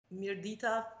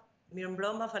Mirëdita,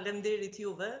 mirëmbrëma, faleminderit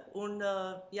juve. Unë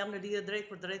jam në lidhje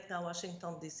drejt për drejt nga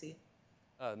Washington DC.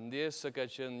 Ndjes se ka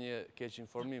qenë një keq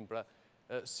informim. Pra,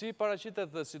 si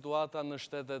paraqitet dhe situata në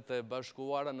Shtetet e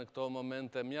Bashkuara në këto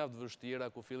momente mjaft vështira,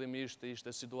 ku fillimisht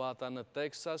ishte situata në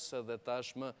Teksas dhe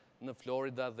tashmë në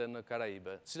Florida dhe në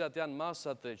Karaibe? Cilat janë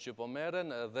masat që po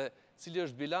merren dhe cili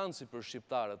është bilanci për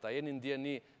shqiptarët? A jeni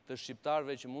ndjeni të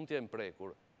shqiptarëve që mund të jenë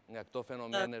prekur nga këto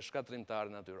fenomene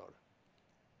shkatrimtare natyrore?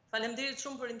 Faleminderit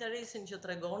shumë për interesin që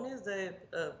tregoni dhe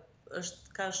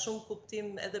ka shumë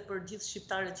kuptim edhe për gjithë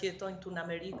shqiptarët që jetojnë këtu në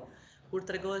Amerikë, kur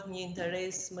tregohet një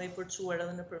interes më i përçuar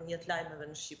edhe nëpërmjet lajmeve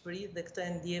në Shqipëri, dhe këtë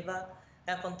e ndjeva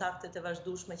nga kontaktet e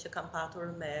vazhdueshme që kam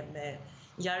patur me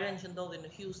ngjarjen që ndodhi në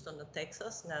Houston në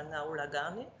Texas nga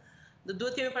uragani. Dhe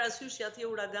duhet kemi parasysh që atje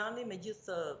uragani, me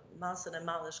gjithë masën e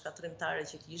madhe shkatrimtare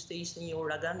që ishte një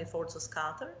uragan i forcës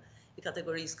 4, i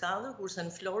kategorisë 4, kurse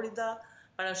në Florida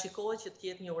parashikohet që të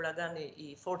jetë një uragan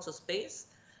i forcës 5.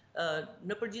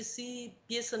 Në përgjithësi,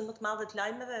 pjesën më të madhe të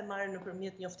lajmeve e marrin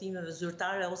nëpërmjet njoftimeve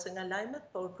zyrtare ose nga lajmet,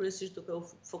 por kryesisht duke u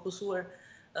fokusuar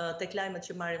tek lajmet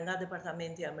që marrim nga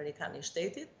Departamenti Amerikan i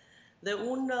Shtetit. Dhe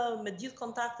unë me gjithë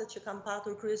kontaktet që kam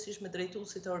patur kryesisht me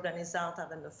drejtuesit e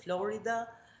organizatave në Florida,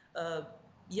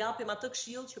 japim atë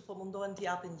këshill që po mundohen të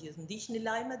japin gjithë. Ndiqni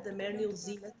lajmet dhe merrni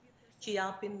udhëzimet që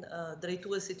japin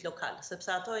drejtuesit lokal,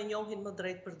 sepse ato e njohin më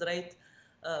drejt për drejt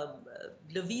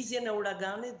lëvizjen e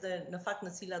uraganit dhe në fakt në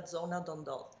cilat zona do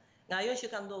ndodh. Nga ajo që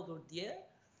ka ndodhur dje,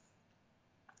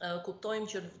 kuptojmë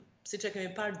që siç e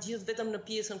kemi parë gjithë, vetëm në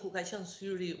pjesën ku ka qenë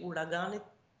syri uraganit,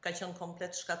 ka qenë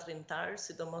komplet shkatrimtar,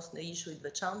 sidomos në ishujt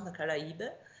veçantë në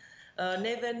Karaibe.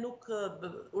 Neve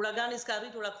uragani s'ka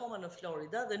arritur akoma në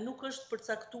Florida dhe nuk është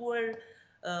përcaktuar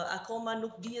akoma,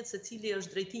 nuk dihet se cili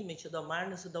është drejtimi që do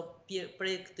marrë, nëse do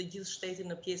prek të gjithë shtetin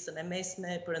në pjesën e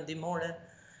mesme, perëndimore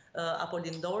apo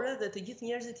lindore, dhe të gjithë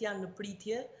njerëzit janë në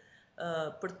pritje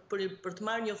për të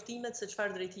marrë njoftimet se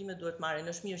çfarë drejtime duhet marrin.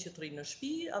 Është mirë që të rrinë në shtëpi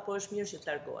apo është mirë që të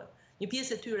largohen. Një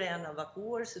pjesë e tyre janë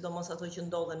evakuuar, sidomos ato që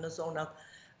ndodhen në zonat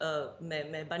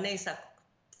me banesa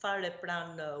fare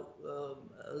pranë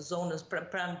zonës,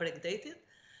 pranë Bregdetit.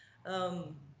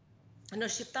 Në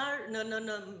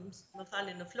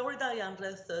Florida janë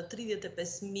rreth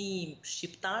 35.000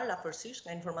 shqiptar afërsisht,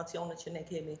 nga informacionet që ne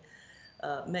kemi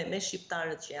me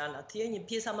shqiptarët që janë atje. Një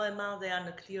pjesa më e madhe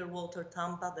janë në Clearwater,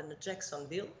 Tampa dhe në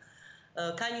Jacksonville.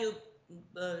 Ka një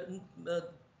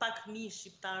pak mijë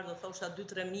shqiptarë, do thosha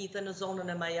 2-3 mijë dhe në zonën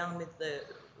e Miamit dhe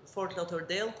Fort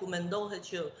Lauderdale, ku mendohet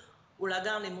që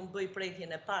uragani mund bëj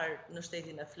prekjen e parë në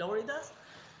shtetin e Floridas.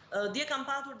 Dje kam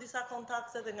patur disa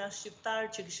kontakte dhe nga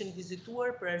shqiptarë që kishin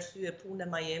vizituar për arsye pune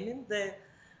Miamin, dhe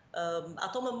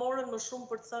ato më morën më shumë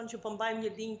për të thënë që po mbajmë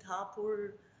një linjë të hapur,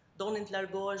 donin të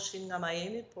largoheshin nga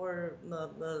Miami, por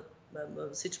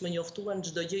siç më njoftuan,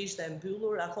 çdo gjë ishte e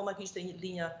mbyllur, akoma kishte një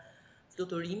linja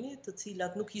fluturimi, të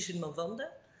cilat nuk ishin më vende,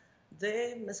 dhe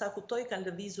me sa kuptoj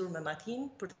kanë lëvizur me makinë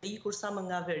për të ikur sa më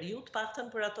nga veriu, të paktën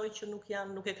për ato që nuk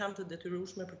e kanë të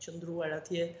detyrueshme për të qëndruar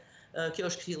atje. Kjo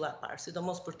është këshilla e parë,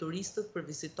 sidomos për turistët, për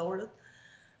vizitorët.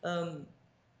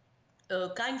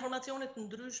 Ka informacione të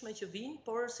ndryshme që vinë,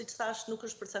 por siç thash nuk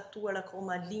është përcaktuar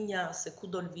akoma linja se ku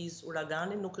do lëviz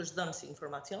uragani, nuk është dhënë si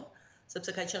informacion,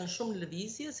 sepse ka qenë shumë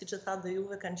lëvizje, siç e thatë dhe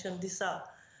juve, kanë qenë disa,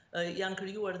 janë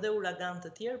krijuar dhe uragan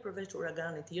të tjerë përveç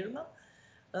uraganit Irma,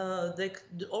 dhe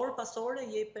orë pas ore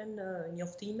jepen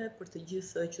njoftime për të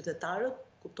gjithë qytetarët,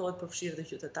 kuptohet përfshirë dhe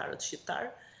qytetarët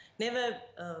shqiptar. Neve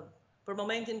për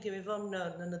momentin kemi vënë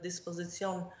në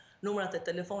dispozicion numrat e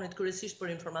telefonit kryesisht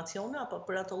për informacione apo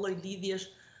për ato lloj lidhjesh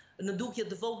në dukje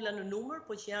të vogla në numër,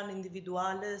 po që janë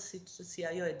individuale si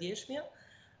ajo e djeshmja,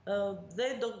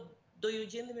 dhe do ju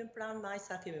gjendemi pranë me aq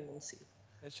sa kemi mundësi.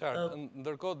 E qartë,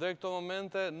 ndërkohë deri këto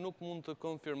momente nuk mund të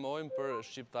konfirmojmë për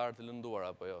shqiptarët e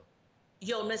lënduar apo jo?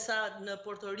 Jo, me sa në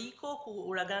Porto Rico, ku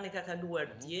uragani ka kaluar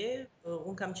dje,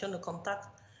 unë kam qenë në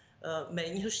kontakt me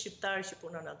një shqiptar që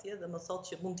punon atje dhe më thotë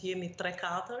që mund të jemi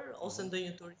 3-4 ose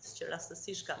ndonjë turist që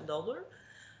rastësisht ka ndodhur.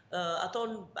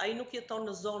 Ai nuk jeton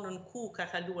në zonën ku ka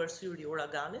kaluar syri i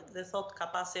uraganit dhe thotë ka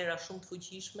pas era shumë të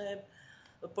fuqishme,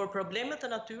 por problemet të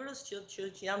natyrës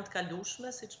që janë të kalueshme,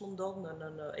 siç mund ndodh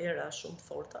në era shumë të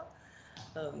forta.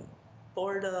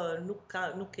 Por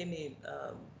nuk kemi,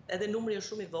 edhe numri është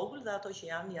shumë i vogël dhe ato që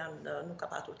janë nuk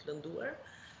ka patur të lënduar.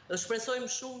 Shpresojmë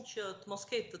shumë që të mos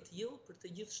ketë të tillë për të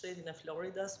gjithë shtetin e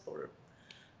Floridas, por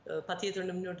patjetër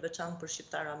në mënyrë të veçantë për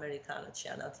shqiptarë amerikanët që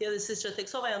janë atje. Dhe siç e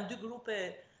theksova, janë dy grupe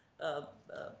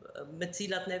me të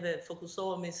cilat neve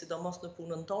fokusohemi, sidomos në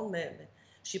punën tonë, me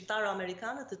shqiptarë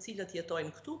amerikanët të cilët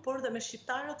jetojnë këtu, por dhe me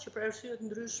shqiptarët që për arsye të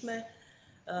ndryshme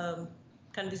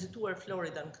kanë vizituar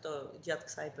Floridan gjatë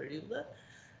kësaj periudhe.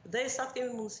 Dhe sa të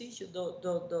kemi mundësi që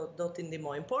do t'i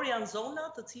ndihmojmë. Por janë zona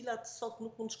të cilat sot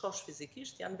nuk mund shkosh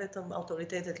fizikisht, janë vetëm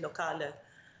autoritetet lokale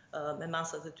me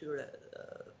masat e tyre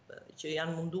që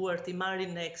janë munduar t'i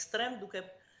marrin në ekstrem,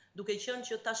 duke qenë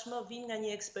që tashmë vinë nga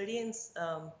një eksperiencë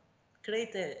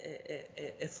krejt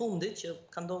e fundit, që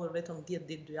ka ndodhur vetëm 10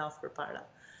 ditë 2 javë përpara,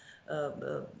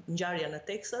 ngjarja në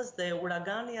Teksas, dhe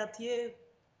uragani atje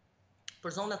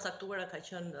për zona caktuara ka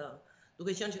qenë,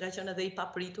 duke qenë që ka qenë edhe i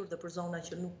papritur dhe për zona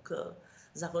që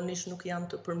zakonisht nuk janë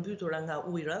të përmbytura nga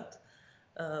ujrat,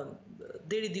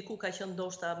 deri diku ka qenë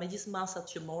ndoshta me gjithë masat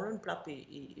që morën, prap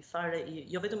i fare,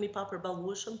 jo vetëm i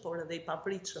papërballueshëm, por edhe i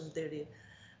papritshëm deri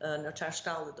në çfarë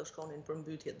shkallë do shkonin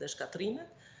përmbytjet dhe shkatrimet.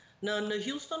 Në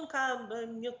Houston ka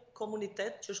një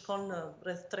komunitet që shkon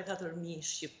rreth 3-4 mijë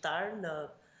shqiptarë,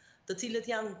 të cilët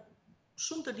janë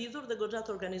shumë të lidhur dhe goxha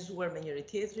të organizuar me njëri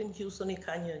tjetrin. Houstoni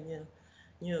ka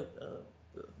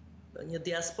një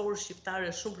diasporë shqiptare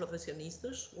shumë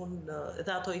profesionistësh, unë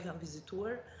edhe ato i kam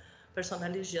vizituar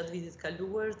personalisht gjatë vitit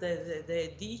kaluar dhe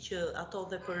e di që ato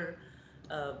dhe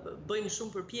bëjnë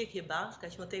shumë përpjekje bashkë,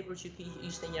 kaq më tepër që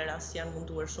ishte një rast që janë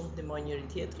munduar shumë të ndihmojnë njëri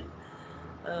tjetrin.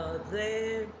 Dhe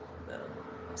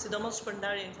sidomos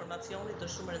shpërndarja e informacionit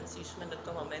është shumë e rëndësishme në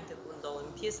këto momente kur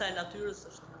ndodhen. Pjesa e natyrës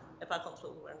është e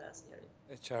pakontrolluar nga asnjëri.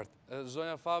 E qartë.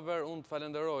 Zonja Faber, unë të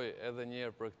falenderoj edhe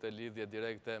njerë për këtë lidhje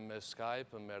direkte me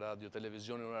Skype, me radio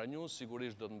televizionin Uragani.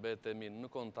 Sigurisht do të mbetemi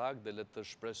në kontakt dhe le të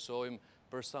shpresojmë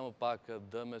për sa më pak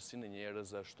dëmesin e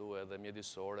njerëz ashtu edhe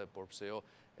mjedisore, por pse jo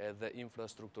edhe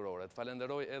infrastrukturore. Të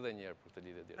falenderoj edhe njerë për këtë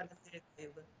lidhje direkte.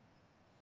 Faleminderit.